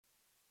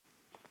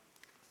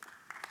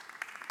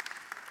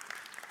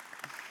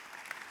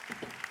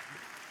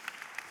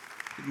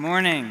Good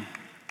morning.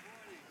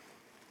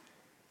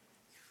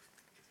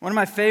 One of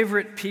my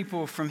favorite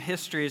people from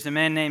history is a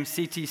man named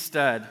C.T.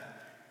 Studd.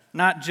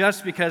 Not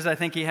just because I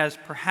think he has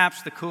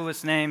perhaps the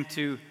coolest name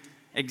to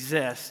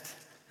exist.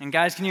 And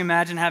guys, can you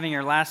imagine having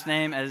your last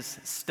name as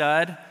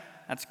Studd?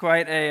 That's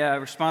quite a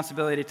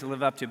responsibility to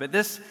live up to. But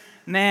this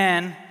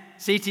man,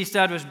 C.T.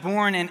 Studd, was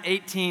born in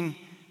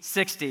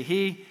 1860.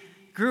 He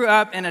grew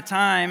up in a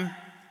time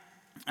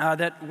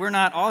that we're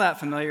not all that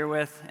familiar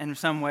with in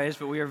some ways,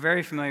 but we are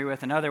very familiar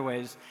with in other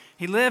ways.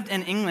 He lived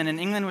in England, and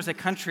England was a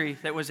country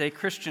that was a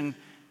Christian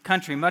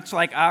country, much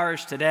like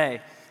ours today.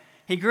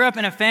 He grew up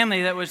in a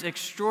family that was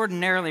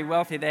extraordinarily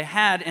wealthy. They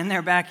had in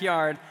their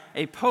backyard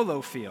a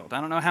polo field. I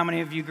don't know how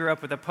many of you grew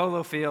up with a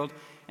polo field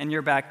in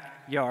your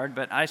backyard,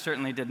 but I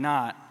certainly did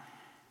not.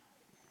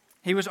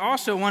 He was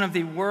also one of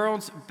the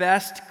world's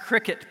best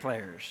cricket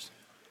players.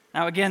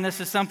 Now, again, this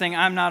is something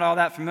I'm not all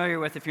that familiar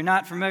with. If you're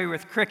not familiar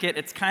with cricket,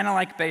 it's kind of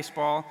like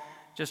baseball,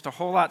 just a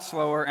whole lot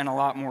slower and a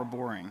lot more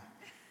boring.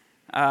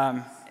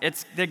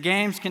 The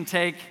games can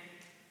take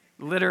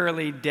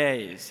literally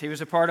days. He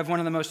was a part of one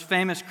of the most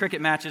famous cricket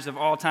matches of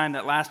all time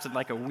that lasted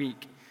like a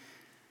week.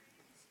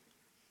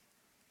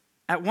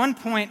 At one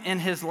point in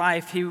his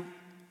life, he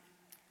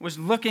was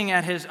looking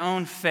at his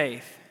own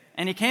faith,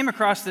 and he came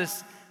across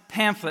this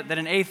pamphlet that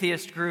an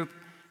atheist group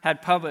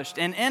had published,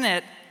 and in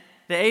it,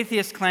 the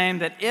atheists claimed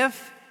that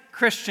if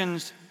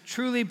Christians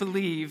truly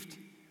believed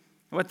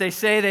what they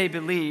say they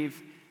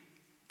believe,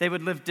 they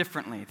would live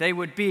differently. They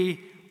would be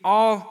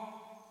all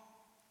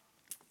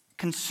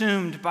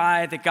consumed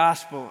by the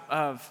gospel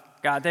of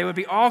God. They would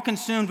be all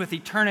consumed with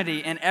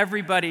eternity and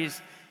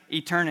everybody's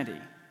eternity.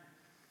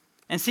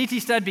 And C.T.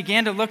 Studd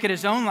began to look at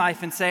his own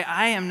life and say,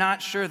 I am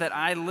not sure that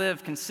I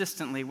live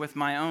consistently with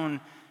my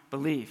own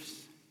beliefs.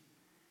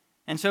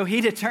 And so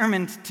he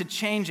determined to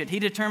change it. He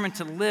determined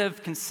to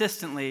live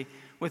consistently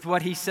with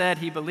what he said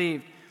he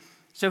believed.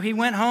 So he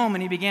went home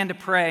and he began to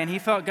pray, and he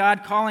felt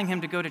God calling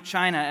him to go to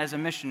China as a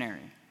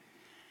missionary.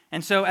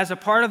 And so as a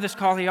part of this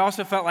call, he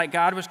also felt like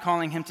God was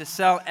calling him to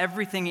sell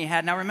everything he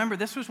had. Now remember,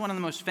 this was one of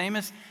the most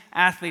famous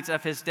athletes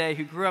of his day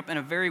who grew up in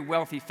a very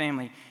wealthy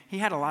family. He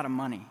had a lot of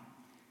money.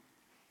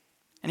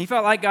 And he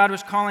felt like God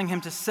was calling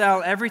him to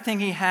sell everything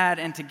he had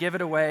and to give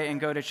it away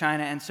and go to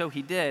China, and so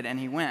he did, and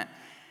he went.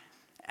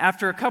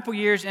 After a couple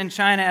years in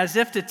China, as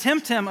if to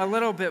tempt him a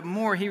little bit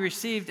more, he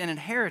received an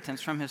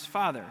inheritance from his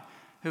father,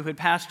 who had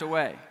passed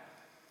away.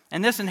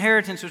 And this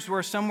inheritance was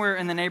worth somewhere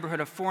in the neighborhood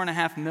of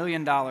 $4.5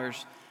 million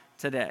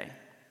today.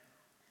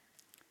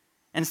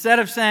 Instead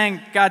of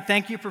saying, God,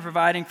 thank you for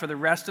providing for the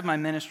rest of my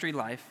ministry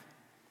life,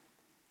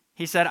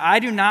 he said, I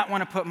do not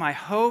want to put my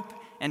hope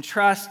and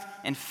trust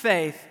and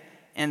faith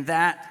in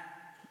that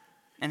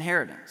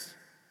inheritance.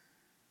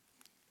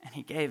 And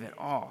he gave it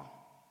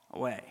all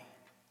away.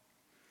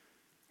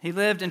 He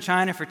lived in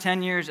China for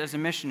 10 years as a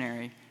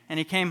missionary, and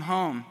he came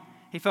home.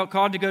 He felt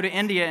called to go to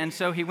India, and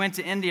so he went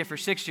to India for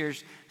 6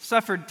 years,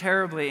 suffered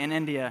terribly in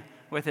India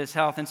with his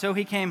health, and so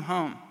he came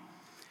home.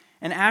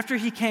 And after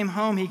he came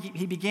home,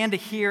 he began to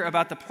hear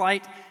about the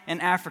plight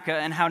in Africa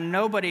and how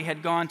nobody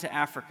had gone to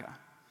Africa.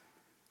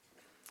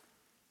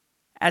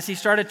 As he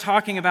started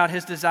talking about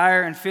his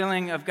desire and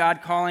feeling of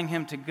God calling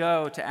him to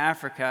go to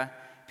Africa,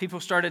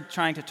 people started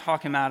trying to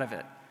talk him out of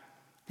it.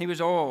 He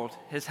was old.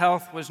 His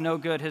health was no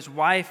good. His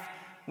wife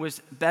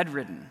was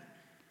bedridden.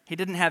 He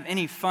didn't have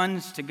any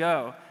funds to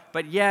go,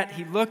 but yet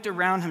he looked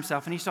around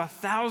himself and he saw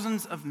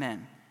thousands of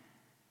men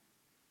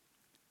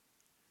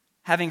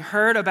having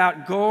heard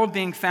about gold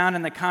being found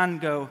in the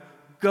Congo,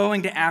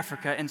 going to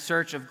Africa in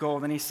search of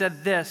gold. And he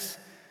said this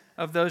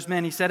of those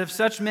men. He said, if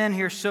such men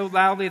hear so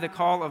loudly the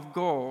call of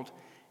gold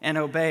and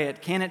obey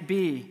it, can it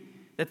be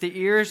that the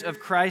ears of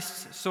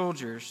Christ's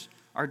soldiers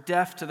are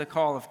deaf to the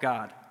call of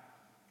God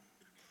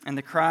and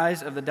the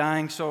cries of the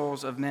dying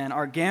souls of men?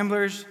 Are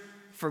gamblers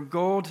for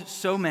gold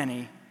so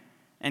many,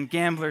 and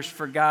gamblers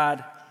for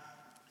God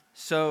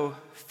so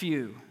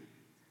few?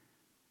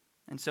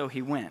 And so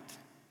he went.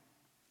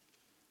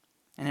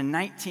 And in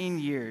 19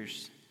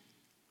 years,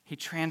 he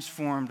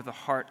transformed the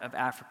heart of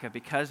Africa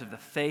because of the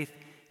faith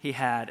he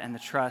had and the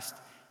trust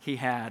he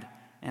had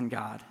in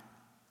God.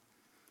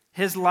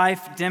 His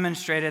life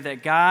demonstrated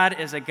that God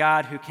is a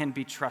God who can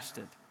be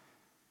trusted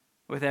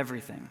with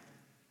everything.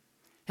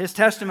 His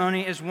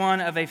testimony is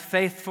one of a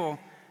faithful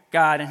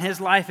God, and his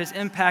life has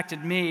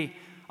impacted me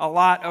a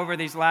lot over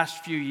these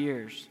last few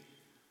years.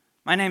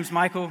 My name's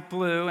Michael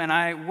Blue, and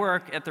I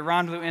work at the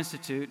Ron Blue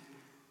Institute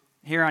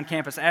here on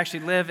campus. I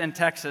actually live in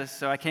Texas,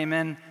 so I came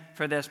in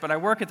for this, but I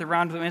work at the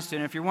Ron Blue Institute.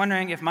 And if you're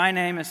wondering if my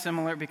name is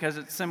similar because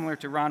it's similar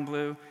to Ron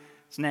Blue's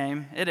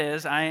name, it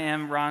is. I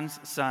am Ron's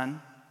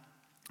son,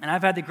 and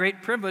I've had the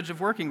great privilege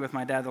of working with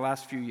my dad the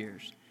last few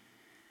years.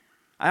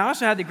 I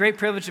also had the great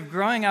privilege of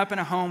growing up in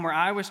a home where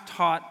I was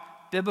taught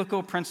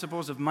biblical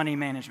principles of money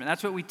management.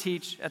 That's what we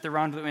teach at the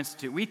Ron Blue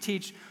Institute. We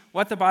teach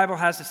what the Bible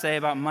has to say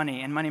about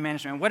money and money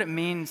management and what it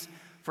means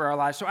for our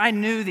lives. So I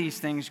knew these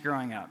things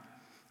growing up.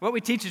 What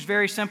we teach is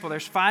very simple.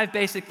 There's 5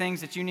 basic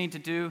things that you need to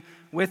do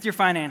with your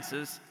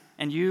finances,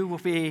 and you will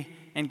be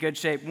in good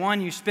shape.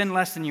 One, you spend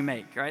less than you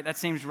make, right? That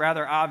seems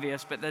rather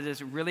obvious, but that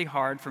is really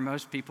hard for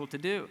most people to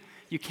do.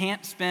 You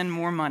can't spend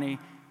more money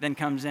than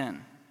comes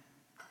in.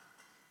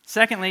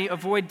 Secondly,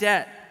 avoid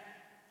debt.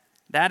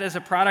 That is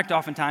a product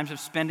oftentimes of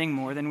spending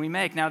more than we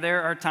make. Now,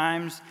 there are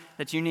times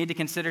that you need to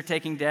consider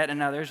taking debt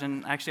and others,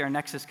 and actually our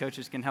Nexus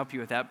coaches can help you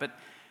with that, but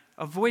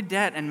avoid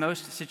debt in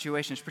most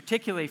situations,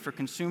 particularly for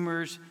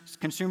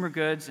consumer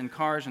goods and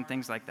cars and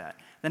things like that.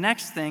 The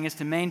next thing is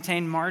to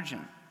maintain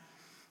margin.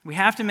 We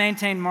have to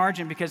maintain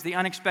margin because the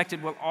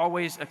unexpected will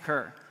always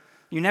occur.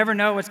 You never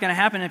know what's going to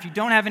happen. If you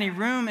don't have any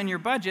room in your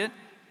budget,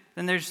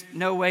 then there's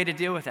no way to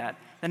deal with that.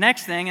 The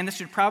next thing, and this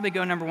should probably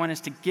go number one,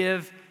 is to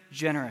give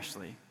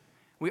generously.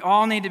 We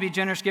all need to be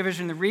generous givers,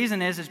 and the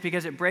reason is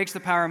because it breaks the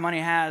power money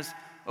has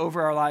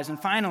over our lives.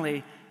 And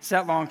finally,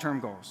 set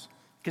long-term goals.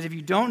 Because if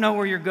you don't know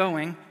where you're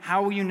going,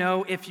 how will you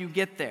know if you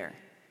get there?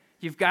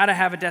 You've got to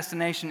have a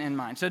destination in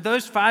mind. So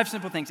those 5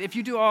 simple things, if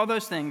you do all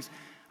those things,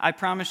 I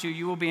promise you,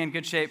 you will be in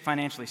good shape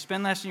financially.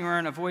 Spend less than you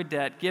earn, avoid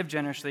debt, give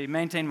generously,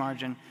 maintain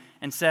margin,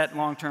 and set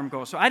long-term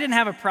goals. So I didn't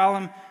have a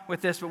problem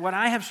with this, but what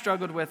I have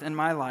struggled with in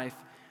my life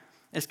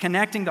is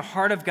connecting the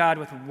heart of God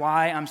with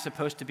why I'm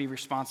supposed to be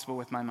responsible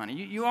with my money.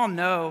 You all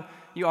know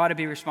you ought to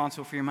be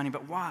responsible for your money,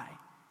 but why?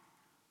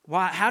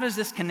 Why? How does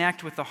this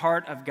connect with the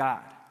heart of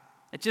God?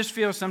 It just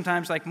feels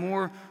sometimes like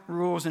more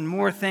rules and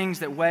more things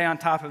that weigh on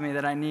top of me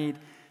that I need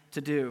to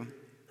do.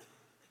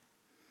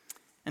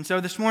 And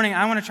so this morning,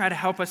 I want to try to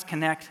help us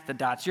connect the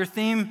dots. Your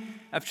theme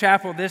of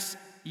chapel this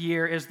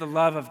year is the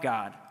love of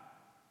God.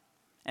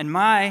 And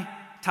my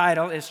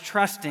title is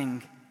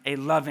Trusting a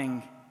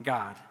Loving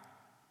God.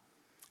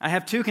 I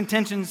have 2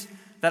 contentions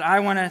that I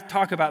want to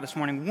talk about this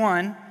morning.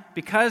 One,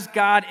 because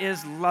God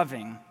is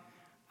loving,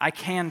 I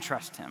can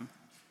trust him.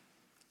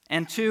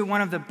 And 2,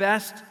 one of the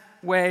best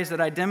ways that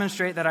I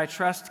demonstrate that I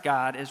trust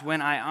God is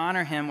when I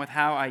honor him with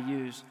how I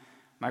use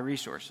my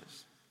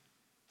resources.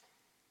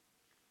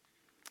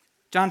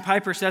 John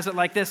Piper says it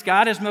like this: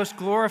 God is most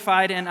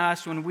glorified in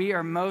us when we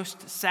are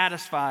most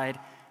satisfied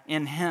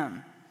in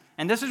him.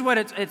 And this is what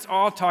it's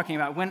all talking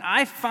about. When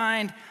I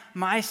find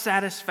my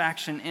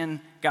satisfaction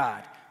in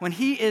God, when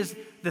he is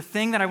the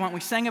thing that I want. We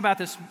sang about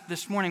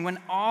this morning. When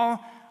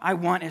all I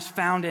want is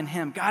found in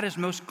him, God is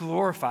most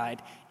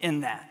glorified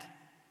in that.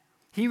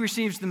 He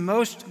receives the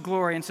most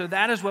glory, and so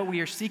that is what we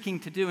are seeking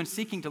to do and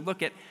seeking to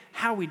look at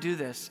how we do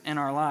this in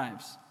our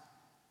lives.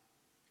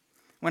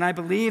 When I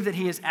believe that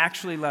he is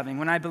actually loving,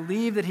 when I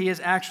believe that he is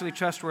actually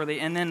trustworthy,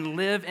 and then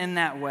live in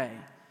that way,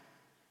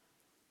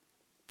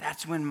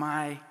 that's when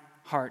my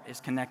heart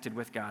is connected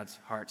with God's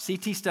heart.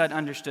 C.T. Studd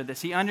understood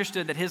this. He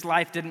understood that his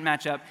life didn't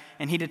match up,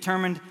 and he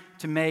determined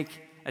to make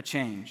a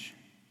change.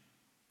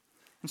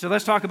 And so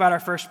let's talk about our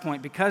first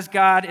point. Because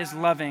God is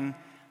loving,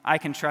 I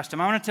can trust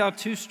him. I want to tell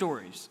 2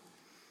 stories.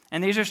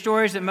 And these are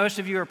stories that most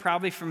of you are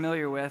probably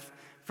familiar with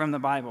from the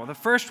Bible. The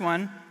first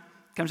one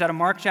comes out of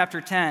Mark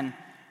chapter 10.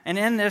 And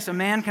in this, a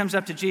man comes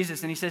up to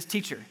Jesus and he says,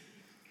 "Teacher,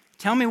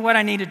 tell me what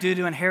I need to do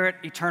to inherit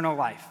eternal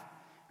life."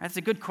 That's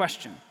a good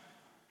question.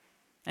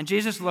 And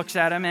Jesus looks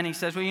at him and he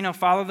says, "Well,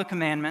 follow the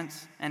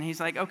commandments." And he's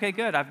like, "Okay,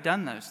 good, I've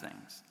done those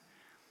things."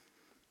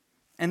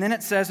 And then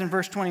it says in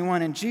verse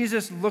 21, "And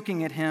Jesus,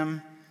 looking at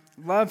him,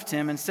 loved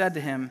him and said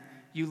to him,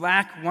 'You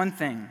lack one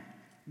thing.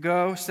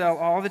 Go, sell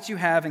all that you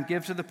have and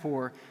give to the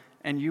poor,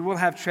 and you will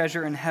have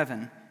treasure in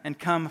heaven, and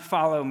come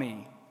follow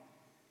me.'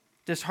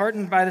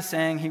 Disheartened by the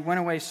saying, he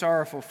went away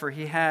sorrowful, for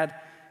he had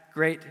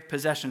great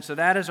possessions." So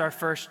that is our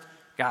first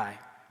guy.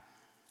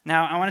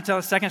 Now, I want to tell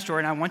a second story,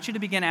 and I want you to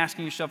begin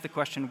asking yourself the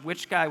question,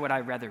 which guy would I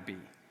rather be?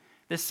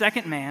 This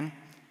second man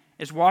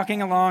is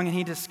walking along, and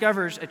he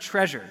discovers a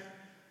treasure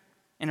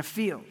in a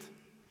field.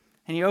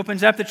 And he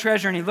opens up the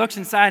treasure, and he looks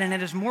inside, and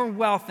it is more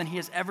wealth than he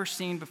has ever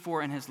seen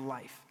before in his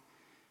life.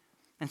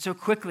 And so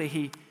quickly,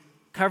 he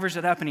covers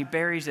it up, and he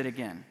buries it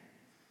again.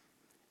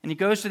 And he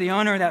goes to the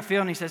owner of that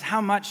field, and he says, "How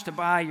much to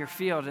buy your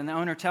field?" And the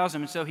owner tells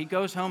him, and so he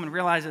goes home and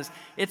realizes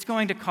it's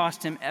going to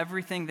cost him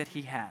everything that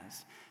he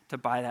has to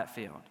buy that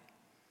field.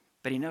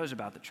 But he knows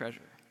about the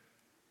treasure.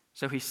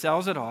 So he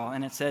sells it all,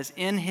 and it says,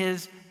 in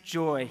his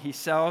joy, he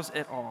sells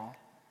it all.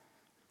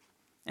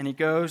 And he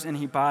goes and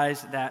he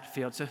buys that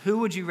field. So who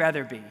would you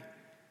rather be?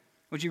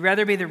 Would you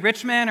rather be the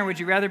rich man, or would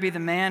you rather be the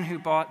man who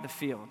bought the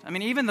field? I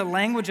mean, even the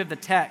language of the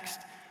text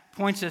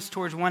points us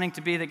towards wanting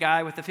to be the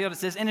guy with the field. It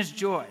says, in his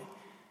joy,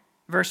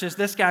 versus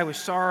this guy was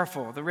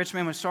sorrowful. The rich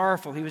man was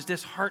sorrowful. He was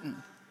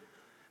disheartened.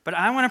 But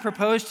I want to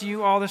propose to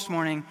you all this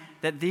morning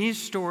that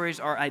these stories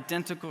are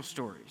identical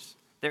stories.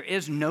 There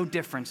is no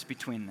difference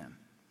between them.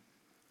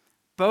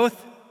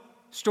 Both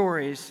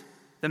stories,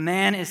 the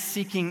man is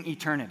seeking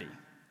eternity.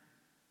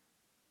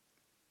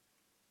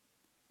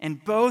 In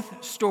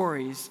both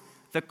stories,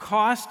 the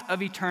cost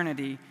of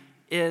eternity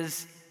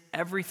is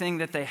everything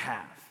that they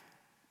have.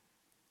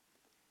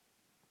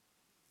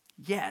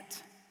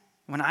 Yet,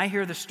 when I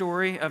hear the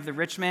story of the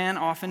rich man,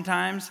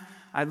 oftentimes,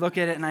 I look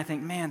at it and I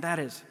think, man, that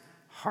is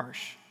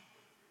harsh.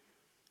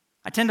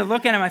 I tend to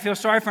look at him, I feel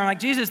sorry for him. I'm like,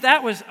 Jesus,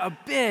 that was a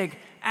big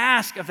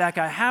ask of that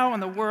guy. How in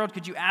the world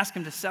could you ask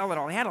him to sell it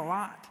all? He had a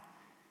lot.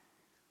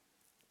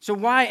 So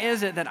why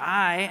is it that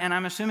and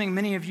I'm assuming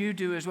many of you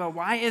do as well,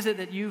 why is it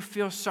that you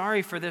feel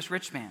sorry for this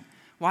rich man?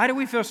 Why do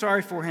we feel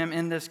sorry for him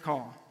in this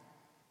call?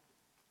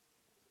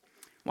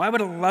 Why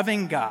would a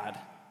loving God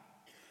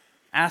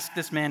ask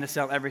this man to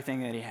sell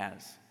everything that he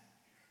has?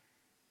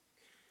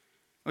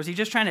 Was he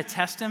just trying to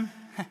test him?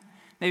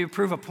 Maybe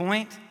prove a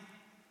point?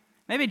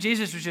 Maybe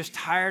Jesus was just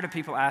tired of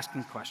people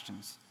asking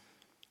questions,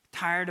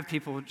 tired of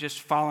people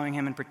just following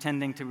him and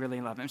pretending to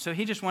really love him. So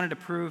he just wanted to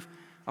prove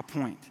a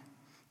point.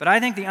 But I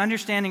think the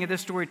understanding of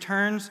this story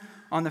turns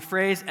on the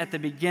phrase at the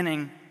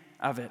beginning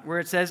of it, where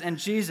it says, "And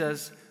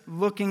Jesus,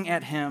 looking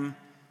at him,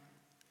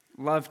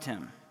 loved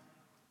him."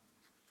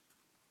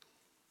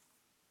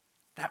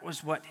 That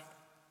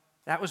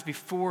was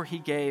before he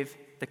gave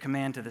the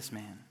command to this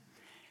man.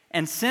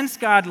 And since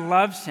God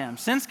loves him,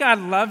 since God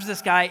loves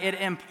this guy, it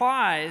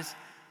implies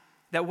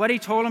that what he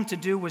told him to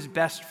do was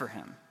best for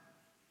him.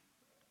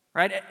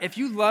 Right? If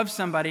you love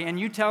somebody and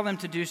you tell them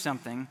to do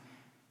something,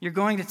 you're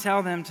going to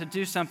tell them to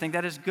do something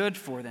that is good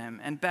for them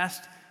and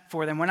best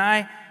for them. When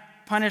I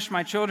punish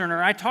my children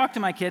or I talk to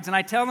my kids and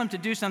I tell them to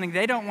do something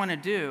they don't want to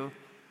do,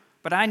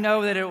 but I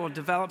know that it will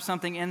develop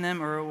something in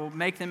them or it will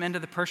make them into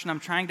the person I'm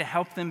trying to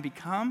help them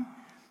become,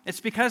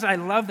 it's because I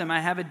love them. I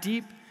have a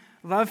deep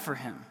love for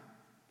him.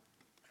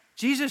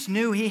 Jesus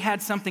knew he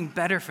had something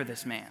better for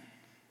this man.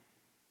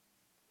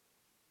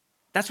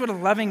 That's what a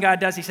loving God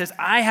does. He says,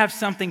 I have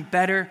something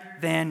better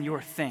than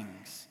your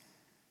things.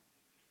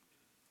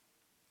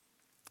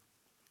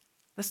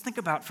 Let's think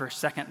about for a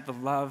second the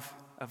love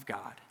of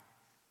God.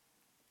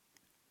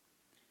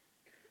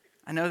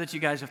 I know that you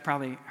guys have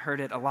probably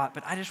heard it a lot,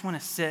 but I just want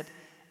to sit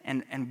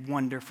and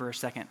wonder for a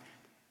second.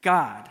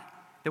 God,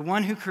 the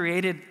one who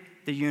created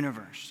the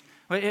universe.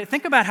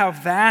 Think about how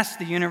vast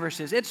the universe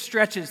is. It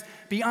stretches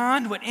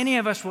beyond what any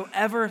of us will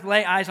ever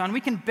lay eyes on.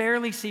 We can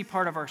barely see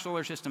part of our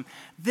solar system.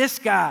 This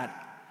God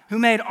who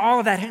made all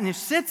of that and who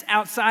sits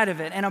outside of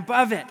it and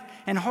above it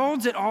and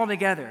holds it all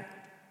together,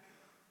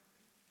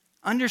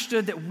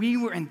 understood that we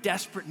were in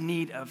desperate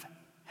need of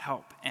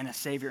help and a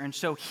Savior. And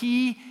so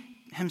he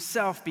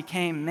himself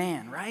became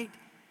man, right?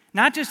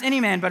 Not just any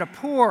man, but a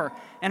poor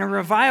and a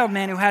reviled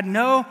man who had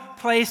no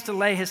place to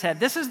lay his head.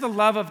 This is the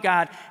love of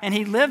God, and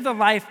he lived the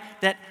life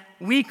that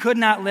we could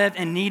not live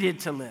and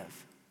needed to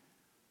live.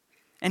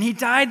 And he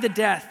died the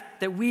death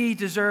that we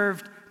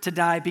deserved to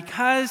die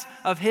because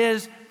of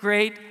his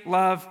great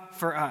love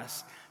for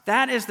us.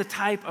 That is the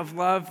type of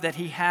love that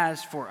he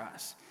has for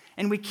us.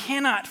 And we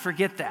cannot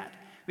forget that.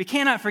 We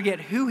cannot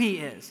forget who he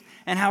is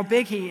and how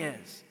big he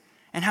is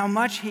and how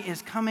much he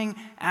is coming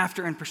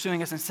after and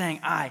pursuing us and saying,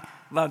 I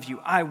love you.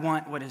 I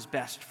want what is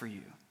best for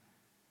you.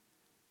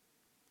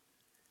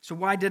 So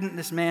why didn't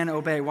this man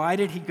obey? Why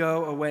did he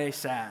go away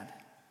sad?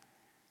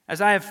 As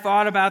I have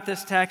thought about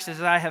this text,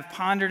 as I have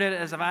pondered it,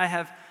 as I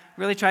have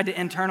really tried to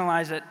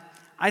internalize it,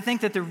 I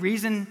think that the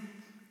reason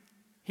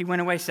he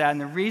went away sad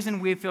and the reason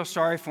we feel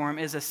sorry for him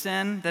is a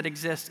sin that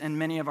exists in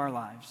many of our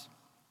lives,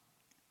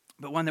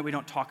 but one that we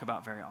don't talk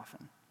about very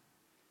often.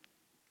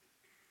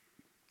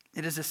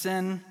 It is a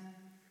sin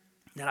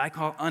that I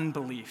call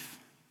unbelief.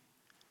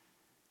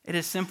 It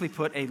is simply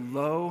put a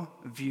low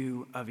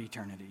view of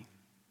eternity.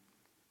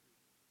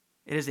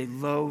 It is a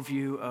low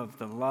view of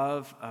the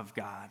love of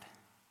God.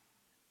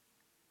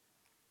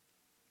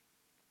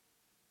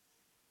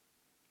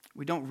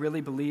 We don't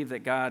really believe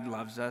that God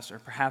loves us, or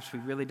perhaps we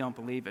really don't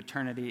believe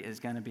eternity is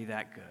going to be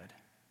that good,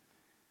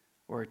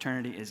 or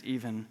eternity is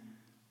even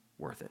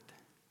worth it.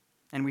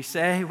 And we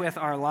say with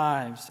our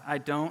lives, I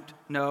don't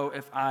know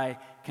if I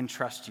can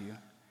trust you.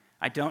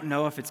 I don't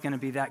know if it's going to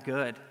be that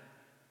good.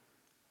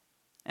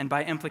 And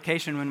by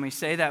implication, when we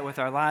say that with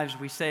our lives,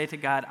 we say to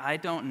God, I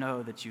don't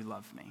know that you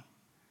love me.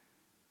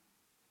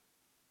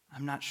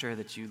 I'm not sure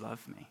that you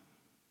love me.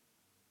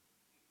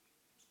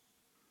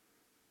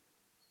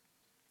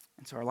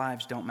 And so our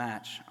lives don't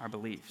match our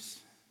beliefs.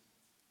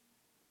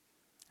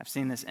 I've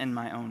seen this in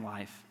my own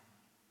life.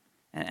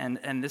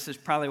 And this is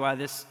probably why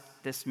this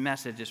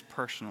message is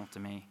personal to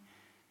me.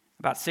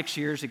 About 6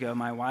 years ago,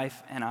 my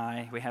wife and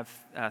I, we have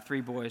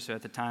 3 boys, so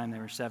at the time they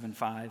were 7,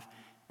 5,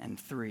 and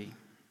 3.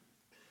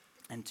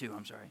 And 2,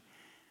 I'm sorry.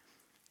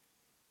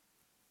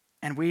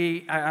 And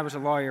I was a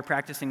lawyer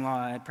practicing law.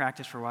 I had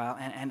practiced for a while,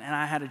 and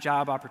I had a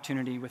job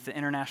opportunity with the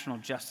International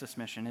Justice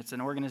Mission. It's an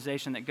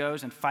organization that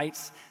goes and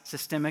fights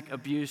systemic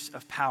abuse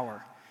of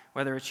power,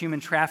 whether it's human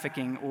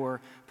trafficking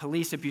or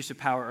police abuse of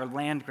power or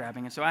land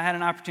grabbing. And so I had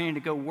an opportunity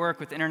to go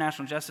work with the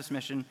International Justice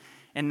Mission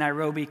in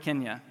Nairobi,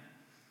 Kenya.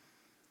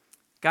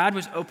 God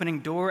was opening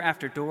door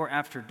after door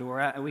after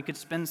door. We could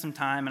spend some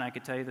time, and I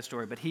could tell you the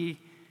story, but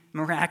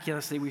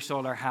miraculously, we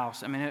sold our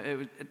house. I mean, it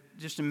was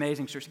just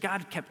amazing stories.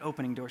 God kept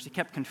opening doors. He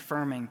kept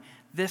confirming,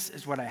 this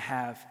is what I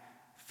have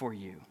for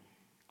you.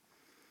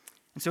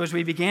 And so as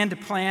we began to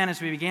plan, as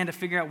we began to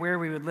figure out where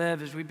we would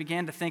live, as we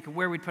began to think of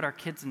where we'd put our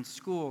kids in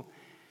school,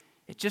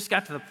 it just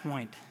got to the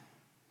point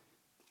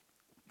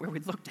where we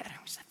looked at it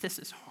and we said, this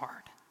is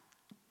hard.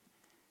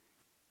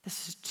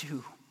 This is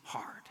too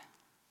hard.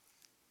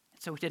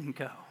 And so we didn't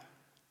go.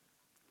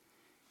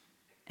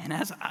 And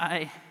as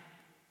I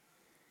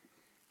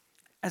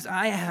as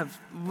I have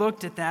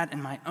looked at that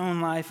in my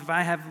own life, if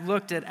I have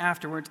looked at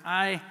afterwards,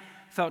 I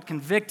felt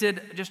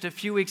convicted just a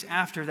few weeks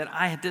after that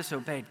I had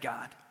disobeyed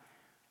God.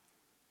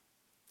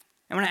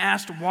 And when I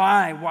asked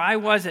why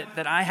was it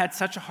that I had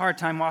such a hard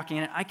time walking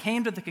in it, I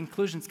came to the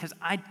conclusions because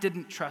I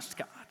didn't trust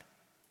God.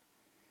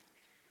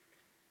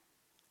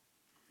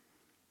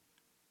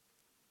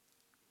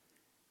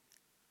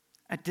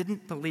 I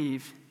didn't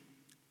believe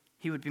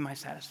he would be my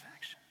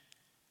satisfaction.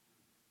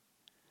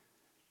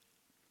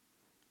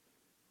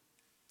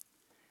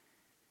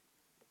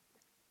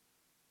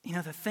 You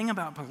know, the thing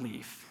about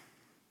belief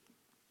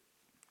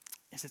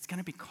is it's going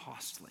to be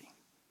costly.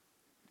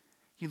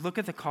 You look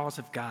at the calls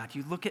of God,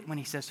 you look at when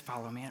he says,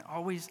 follow me, it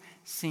always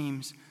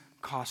seems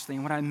costly.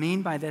 And what I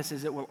mean by this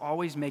is it will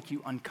always make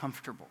you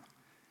uncomfortable.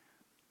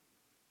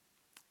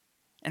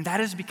 And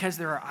that is because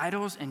there are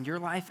idols in your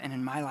life and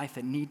in my life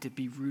that need to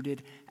be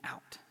rooted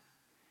out.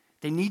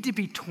 They need to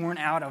be torn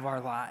out of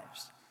our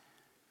lives.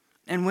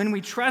 And when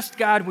we trust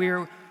God, we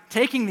are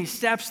taking these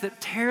steps that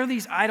tear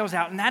these idols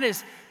out, and that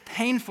is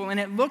painful, and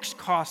it looks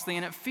costly,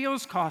 and it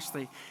feels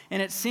costly,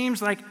 and it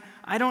seems like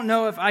I don't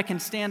know if I can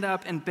stand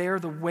up and bear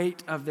the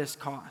weight of this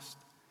cost.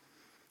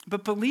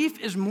 But belief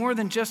is more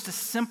than just a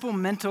simple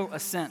mental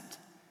assent.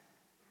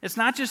 It's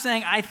not just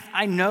saying,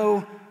 I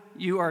know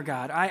you are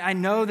God. I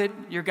know that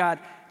you're God.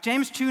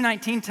 James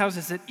 2:19 tells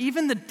us that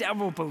even the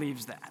devil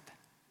believes that.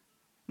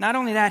 Not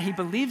only that, he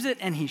believes it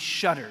and he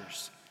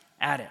shudders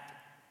at it.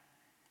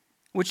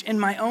 Which in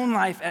my own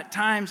life, at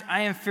times,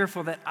 I am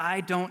fearful that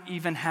I don't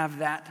even have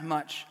that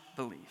much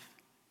belief.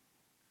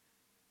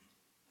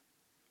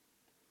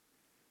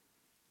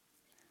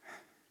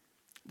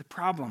 The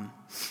problem,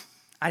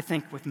 I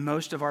think, with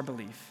most of our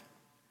belief,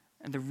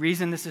 and the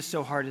reason this is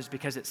so hard is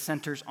because it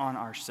centers on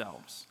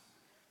ourselves.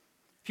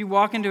 If you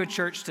walk into a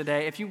church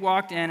today, if you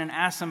walked in and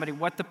asked somebody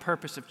what the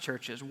purpose of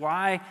church is,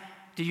 why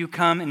do you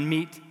come and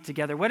meet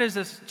together? What is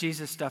this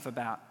Jesus stuff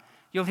about?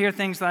 You'll hear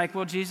things like,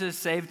 well, Jesus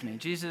saved me.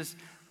 Jesus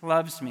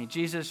loves me.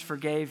 Jesus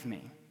forgave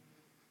me.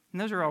 And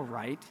those are all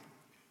right,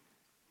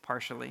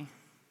 partially.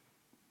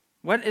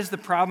 What is the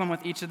problem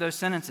with each of those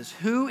sentences?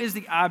 Who is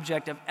the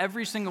object of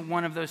every single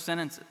one of those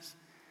sentences?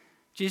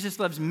 Jesus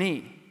loves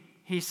me.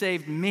 He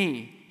saved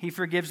me. He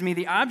forgives me.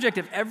 The object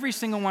of every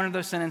single one of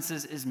those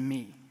sentences is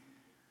me.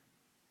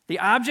 The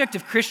object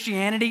of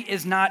Christianity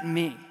is not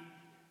me.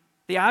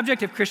 The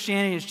object of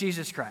Christianity is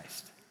Jesus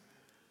Christ.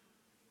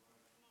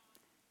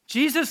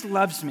 Jesus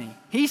loves me.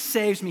 He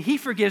saves me. He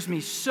forgives me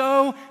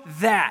so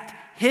that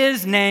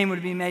his name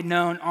would be made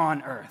known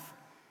on earth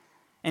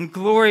and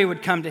glory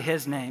would come to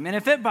his name. And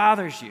if it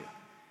bothers you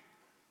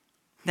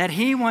that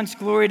he wants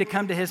glory to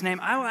come to his name,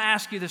 I will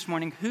ask you this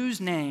morning, whose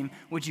name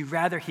would you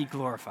rather he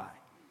glorify?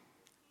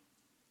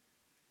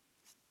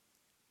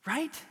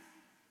 Right?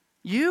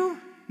 You?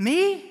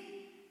 Me?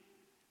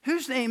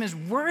 Whose name is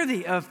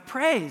worthy of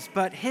praise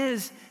but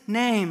his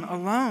name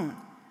alone?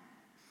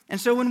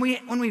 And so when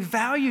we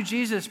value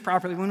Jesus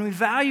properly, when we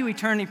value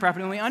eternity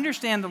properly, when we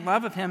understand the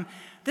love of him,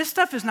 this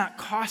stuff is not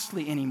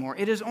costly anymore.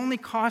 It is only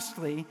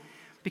costly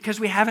because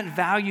we haven't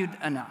valued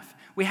enough.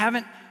 We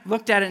haven't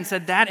looked at it and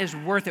said, that is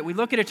worth it. We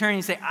look at eternity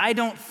and say, I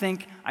don't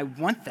think I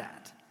want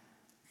that.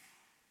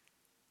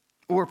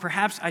 Or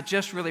perhaps I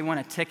just really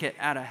want a ticket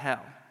out of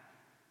hell.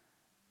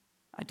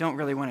 I don't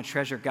really want to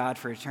treasure God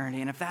for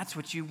eternity. And if that's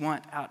what you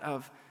want out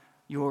of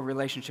your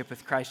relationship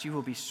with Christ, you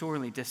will be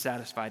sorely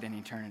dissatisfied in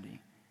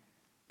eternity.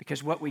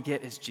 Because what we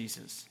get is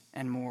Jesus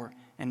and more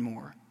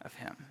of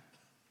him.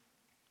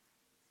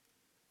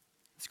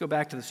 Let's go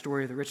back to the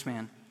story of the rich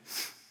man.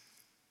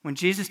 When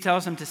Jesus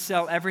tells him to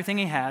sell everything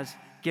he has,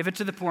 give it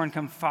to the poor, and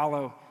come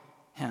follow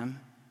him,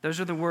 those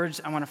are the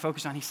words I want to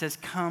focus on. He says,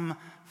 come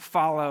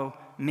follow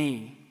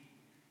me.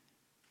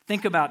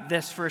 Think about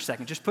this for a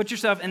second. Just put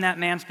yourself in that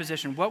man's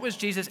position. What was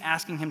Jesus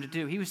asking him to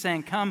do? He was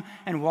saying, come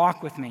and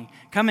walk with me.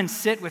 Come and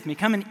sit with me.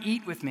 Come and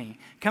eat with me.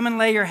 Come and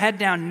lay your head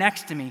down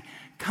next to me.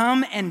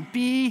 Come and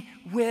be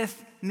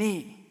with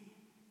me.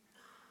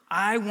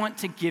 I want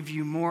to give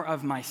you more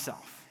of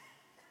myself.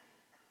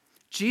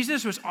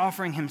 Jesus was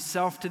offering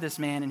himself to this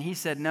man, and he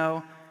said,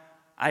 no,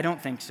 I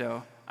don't think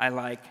so. I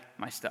like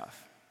my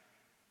stuff.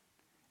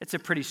 It's a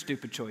pretty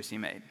stupid choice he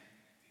made.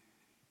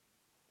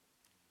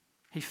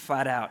 He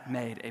flat out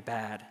made a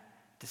bad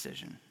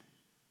decision.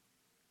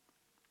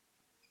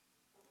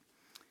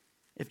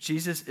 If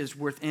Jesus is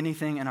worth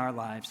anything in our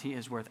lives, he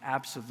is worth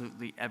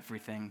absolutely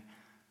everything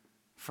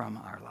from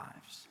our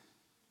lives.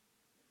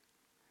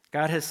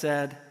 God has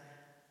said,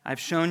 I've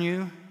shown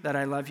you that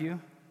I love you.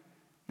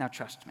 Now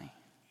trust me.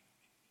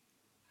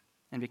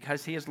 And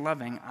because he is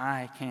loving,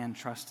 I can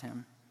trust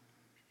him.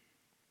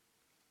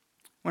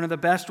 One of the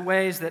best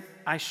ways that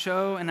I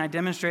show and I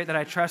demonstrate that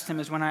I trust him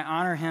is when I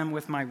honor him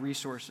with my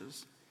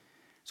resources.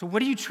 So what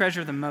do you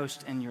treasure the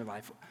most in your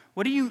life?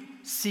 What are you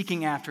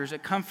seeking after? Is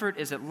it comfort?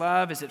 Is it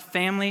love? Is it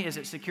family? Is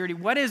it security?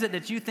 What is it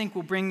that you think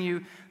will bring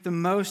you the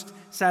most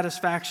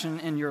satisfaction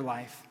in your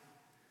life?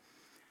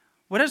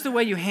 What does the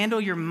way you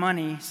handle your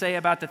money say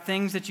about the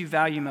things that you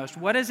value most?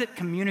 What does it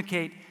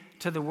communicate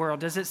to the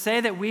world? Does it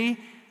say that we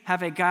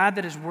have a God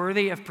that is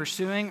worthy of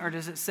pursuing, or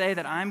does it say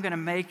that I'm going to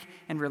make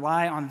and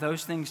rely on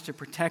those things to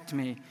protect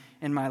me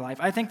in my life?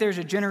 I think there's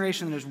a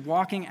generation that is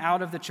walking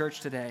out of the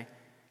church today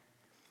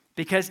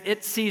because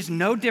it sees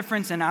no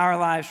difference in our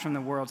lives from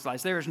the world's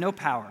lives. There is no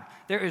power.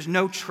 There is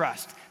no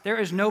trust. There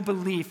is no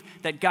belief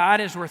that God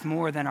is worth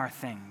more than our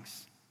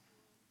things.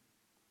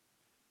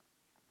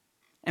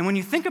 And when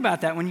you think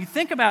about that, when you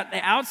think about the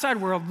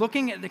outside world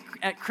looking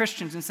at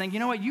Christians and saying, you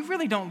know what, you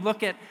really don't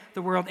look at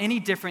the world any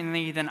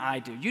differently than I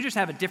do. You just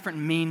have a different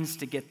means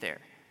to get there.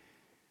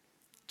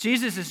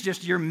 Jesus is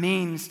just your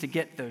means to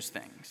get those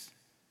things.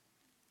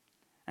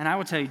 And I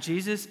will tell you,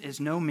 Jesus is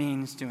no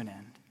means to an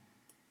end.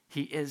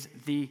 He is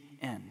the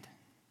end.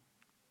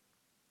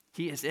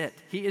 He is it.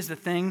 He is the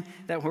thing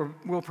that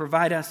will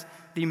provide us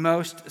the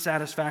most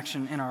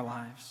satisfaction in our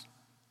lives.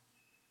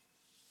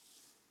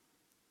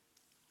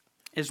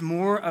 Is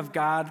more of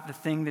God the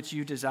thing that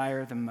you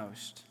desire the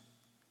most?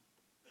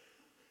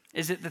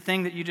 Is it the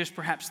thing that you just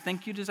perhaps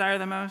think you desire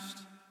the most?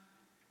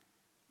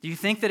 Do you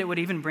think that it would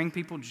even bring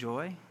people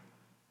joy?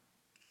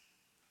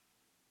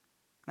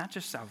 Not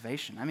just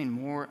salvation, I mean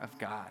more of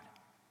God.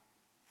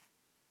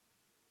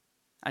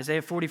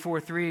 Isaiah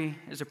 44:3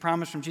 is a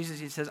promise from Jesus.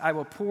 He says, I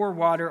will pour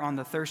water on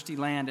the thirsty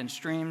land and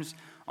streams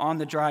on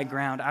the dry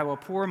ground. I will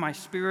pour my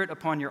spirit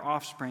upon your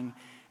offspring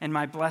and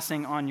my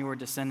blessing on your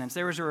descendants.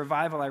 There was a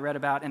revival I read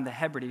about in the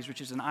Hebrides, which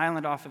is an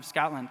island off of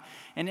Scotland.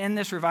 And in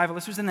this revival,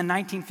 this was in the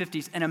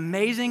 1950s, an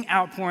amazing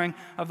outpouring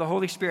of the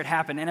Holy Spirit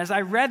happened. And as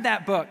I read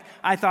that book,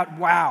 I thought,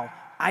 wow,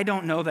 I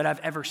don't know that I've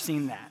ever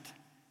seen that.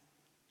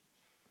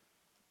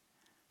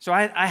 So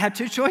I had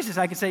two choices.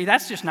 I could say,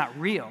 that's just not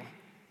real.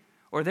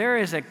 Or there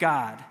is a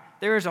God.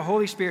 There is a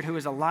Holy Spirit who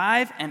is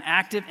alive and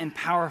active and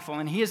powerful,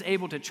 and he is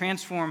able to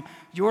transform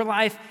your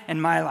life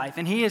and my life,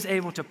 and he is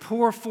able to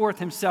pour forth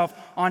himself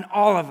on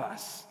all of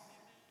us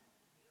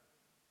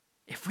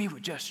if we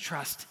would just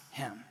trust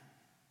him.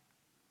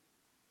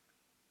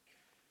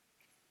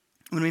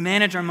 When we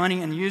manage our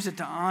money and use it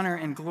to honor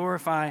and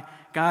glorify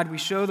God, we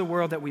show the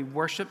world that we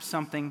worship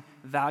something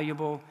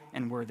valuable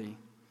and worthy.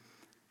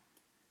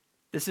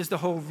 This is the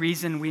whole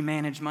reason we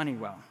manage money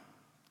well.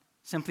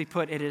 Simply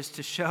put, it is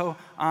to show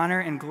honor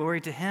and glory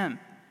to him.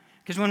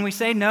 Because when we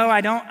say, no,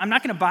 I'm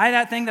not going to buy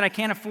that thing that I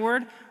can't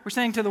afford, we're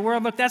saying to the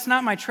world, look, that's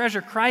not my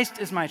treasure. Christ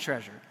is my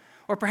treasure.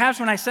 Or perhaps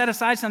when I set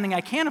aside something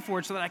I can't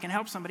afford so that I can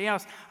help somebody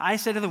else, I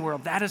say to the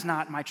world, that is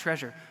not my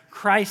treasure.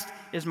 Christ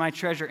is my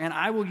treasure, and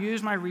I will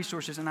use my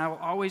resources, and I will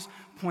always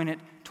point it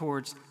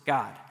towards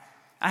God.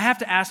 I have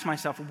to ask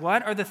myself,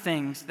 what are the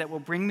things that will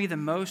bring me the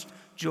most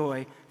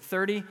joy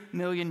 30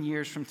 million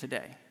years from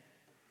today?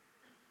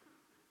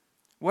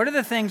 What are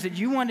the things that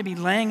you want to be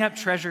laying up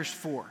treasures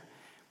for?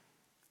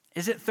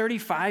 Is it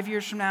 35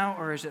 years from now,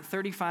 or is it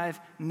 35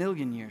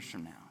 million years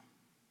from now?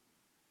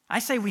 I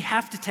say we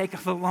have to take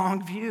the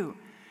long view.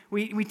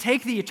 We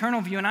take the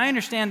eternal view, and I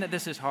understand that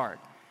this is hard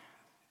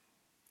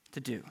to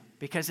do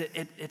because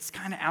it's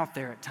kind of out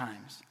there at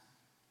times.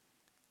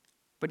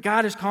 But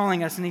God is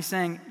calling us, and he's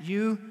saying,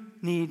 you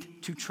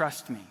need to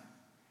trust me.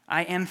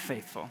 I am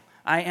faithful.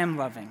 I am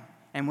loving.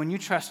 And when you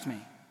trust me,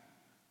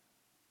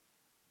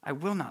 I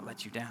will not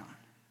let you down.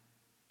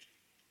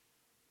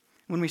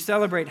 When we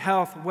celebrate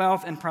health,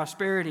 wealth, and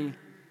prosperity,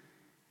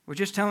 we're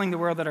just telling the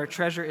world that our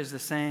treasure is the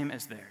same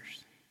as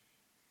theirs.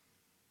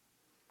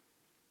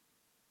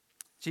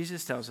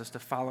 Jesus tells us to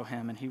follow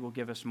him, and he will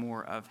give us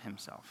more of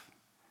himself.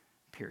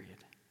 Period.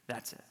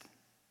 That's it.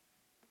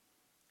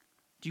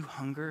 Do you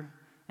hunger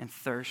and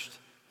thirst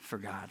for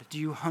God? Do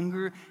you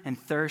hunger and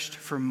thirst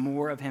for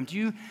more of him? Do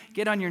you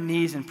get on your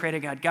knees and pray to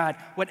God, God,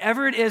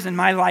 whatever it is in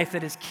my life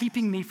that is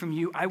keeping me from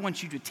you, I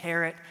want you to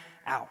tear it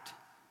out.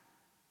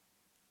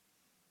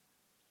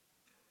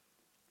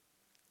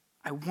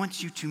 I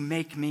want you to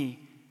make me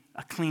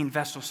a clean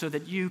vessel so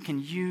that you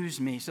can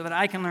use me, so that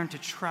I can learn to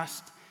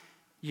trust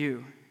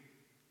you.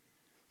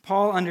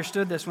 Paul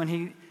understood this when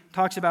he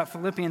talks about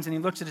Philippians and he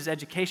looks at his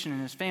education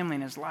and his family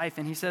and his life,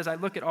 and he says, I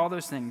look at all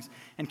those things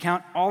and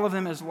count all of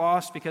them as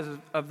lost because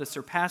of the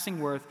surpassing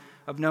worth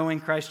of knowing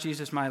Christ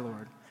Jesus my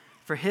Lord.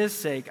 For his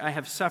sake I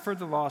have suffered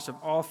the loss of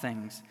all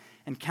things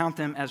and count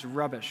them as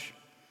rubbish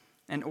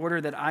in order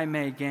that I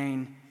may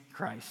gain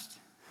Christ.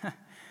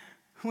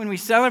 When we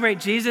celebrate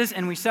Jesus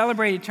and we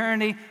celebrate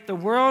eternity, the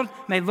world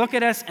may look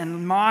at us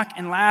and mock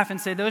and laugh and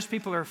say, those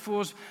people are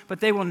fools, but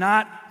they will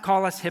not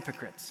call us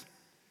hypocrites.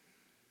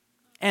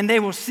 And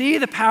they will see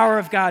the power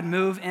of God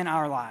move in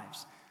our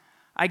lives.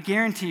 I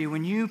guarantee you,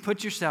 when you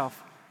put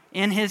yourself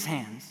in his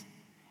hands,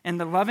 in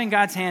the loving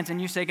God's hands,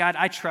 and you say, God,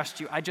 I trust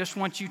you. I just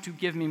want you to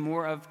give me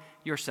more of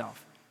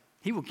yourself.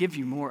 He will give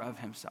you more of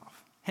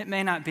himself. It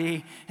may not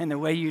be in the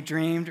way you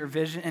dreamed or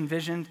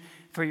envisioned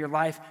for your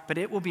life, but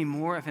it will be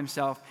more of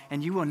himself,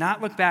 and you will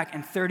not look back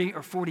in 30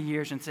 or 40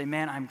 years and say,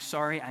 man, I'm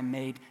sorry I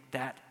made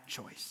that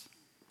choice.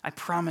 I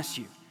promise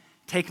you,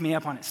 take me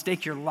up on it.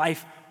 Stake your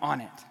life on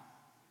it.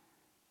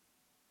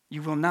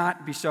 You will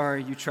not be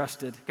sorry you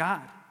trusted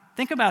God.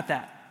 Think about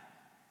that.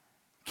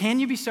 Can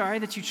you be sorry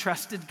that you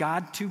trusted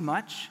God too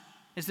much?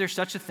 Is there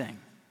such a thing?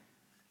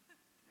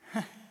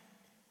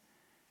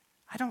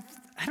 I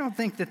don't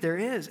think that there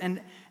is.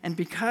 And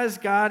because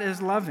God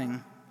is loving,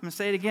 I'm going to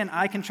say it again,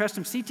 I can trust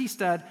him. C.T.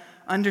 Studd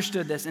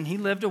understood this, and he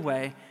lived a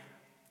way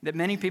that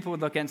many people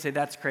would look at and say,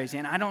 that's crazy.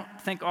 And I don't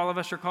think all of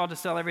us are called to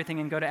sell everything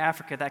and go to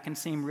Africa. That can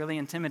seem really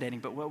intimidating.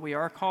 But what we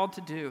are called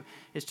to do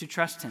is to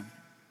trust him.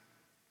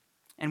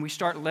 And we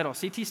start little.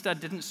 C.T. Studd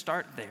didn't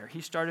start there.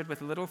 He started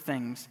with little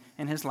things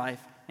in his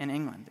life in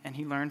England, and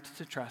he learned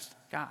to trust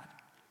God.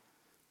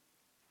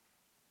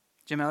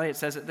 Jim Elliot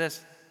says it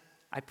this: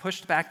 I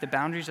pushed back the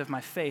boundaries of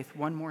my faith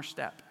one more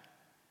step.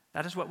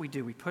 That is what we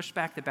do. We push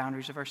back the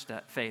boundaries of our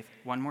faith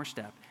one more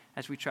step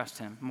as we trust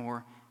him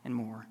more and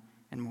more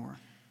and more.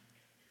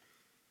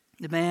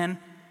 The man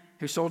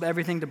who sold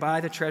everything to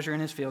buy the treasure in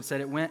his field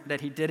said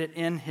that he did it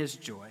in his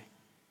joy.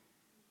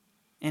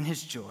 In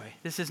his joy.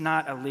 This is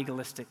not a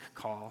legalistic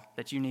call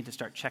that you need to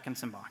start checking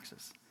some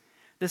boxes.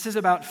 This is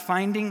about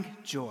finding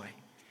joy.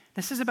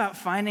 This is about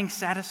finding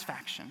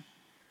satisfaction.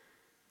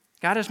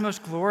 God is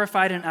most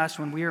glorified in us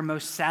when we are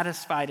most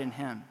satisfied in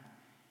him.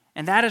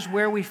 And that is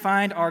where we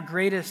find our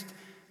greatest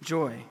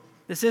joy.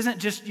 This isn't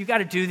just, you got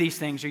to do these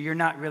things or you're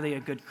not really a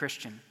good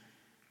Christian.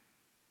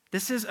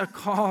 This is a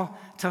call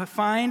to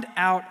find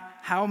out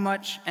how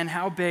much and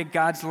how big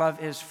God's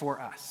love is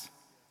for us.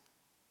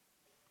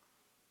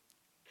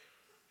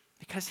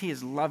 Because he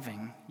is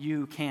loving,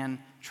 you can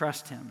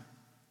trust him.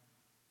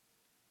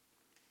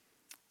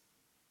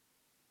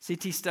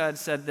 C.T. Studd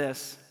said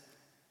this.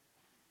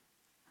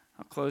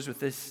 I'll close with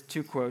these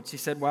two quotes. He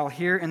said, while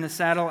here in the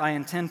saddle, I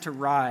intend to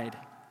ride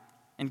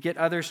and get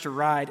others to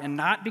ride and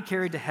not be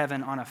carried to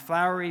heaven on a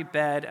flowery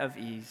bed of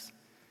ease.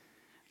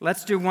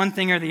 Let's do one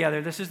thing or the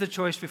other. This is the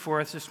choice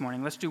before us this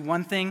morning. Let's do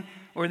one thing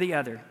or the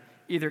other.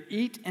 Either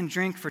eat and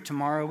drink, for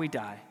tomorrow we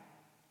die,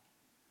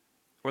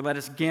 or let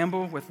us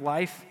gamble with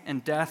life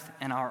and death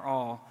and our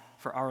all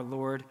for our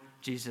Lord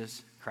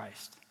Jesus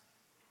Christ.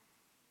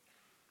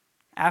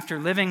 After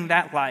living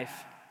that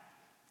life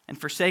and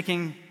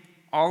forsaking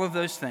all of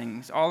those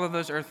things, all of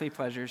those earthly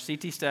pleasures,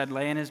 C.T. Studd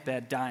lay in his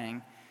bed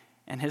dying,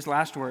 and his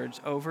last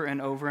words over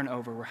and over and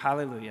over were,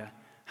 hallelujah,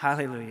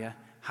 hallelujah,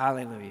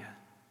 hallelujah.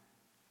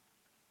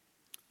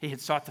 He had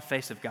sought the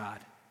face of God.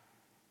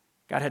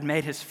 God had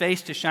made his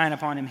face to shine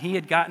upon him. He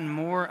had gotten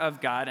more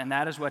of God, and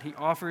that is what he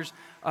offers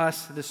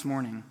us this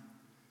morning.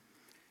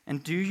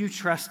 And do you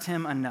trust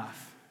him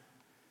enough?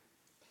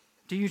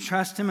 Do you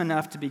trust him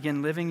enough to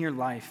begin living your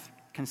life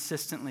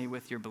consistently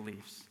with your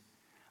beliefs?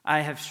 I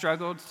have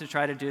struggled to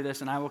try to do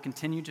this, and I will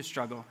continue to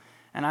struggle,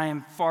 and I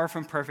am far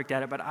from perfect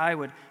at it, but I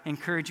would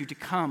encourage you to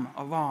come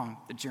along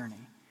the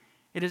journey.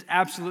 It is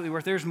absolutely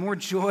worth it. There's more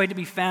joy to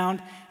be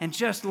found in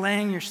just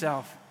laying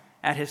yourself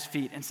at his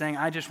feet and saying,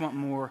 I just want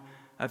more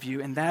of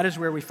you. And that is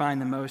where we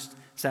find the most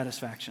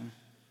satisfaction.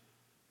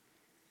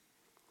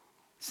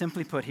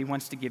 Simply put, he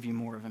wants to give you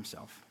more of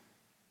himself.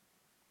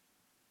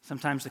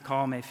 Sometimes the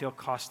call may feel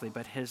costly,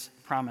 but his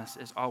promise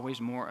is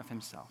always more of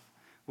himself.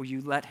 Will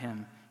you let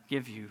him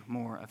give you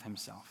more of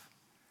himself?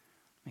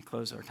 Let me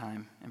close our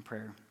time in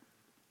prayer.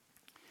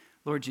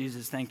 Lord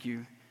Jesus, thank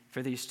you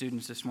for these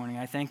students this morning.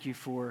 I thank you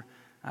for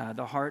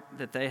the heart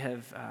that they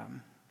have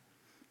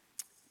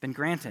been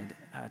granted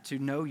to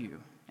know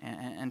you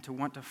and to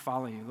want to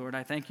follow you. Lord,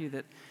 I thank you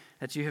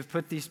that you have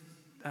put these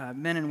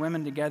men and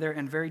women together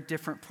in very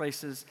different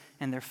places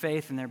in their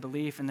faith and their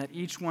belief, and that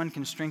each one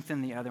can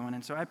strengthen the other one.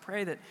 And so I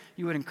pray that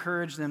you would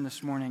encourage them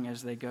this morning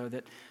as they go,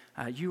 that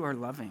you are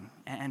loving.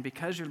 And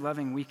because you're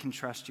loving, we can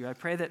trust you. I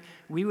pray that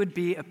we would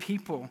be a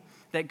people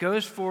that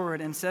goes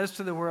forward and says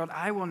to the world,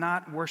 I will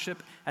not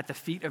worship at the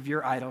feet of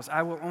your idols.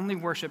 I will only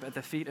worship at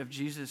the feet of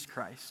Jesus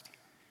Christ.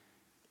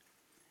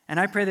 And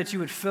I pray that you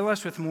would fill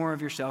us with more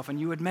of yourself, and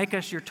you would make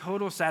us your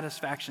total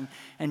satisfaction,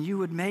 and you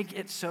would make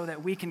it so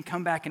that we can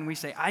come back and we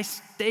say, I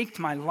staked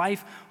my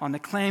life on the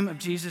claim of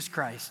Jesus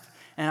Christ,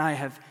 and I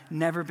have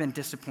never been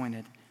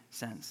disappointed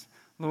since.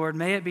 Lord,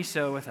 may it be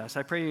so with us.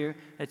 I pray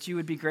that you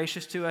would be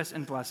gracious to us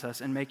and bless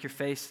us and make your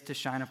face to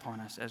shine upon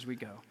us as we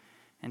go.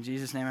 In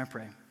Jesus' name I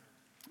pray.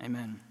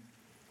 Amen.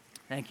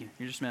 Thank you.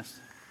 You're dismissed.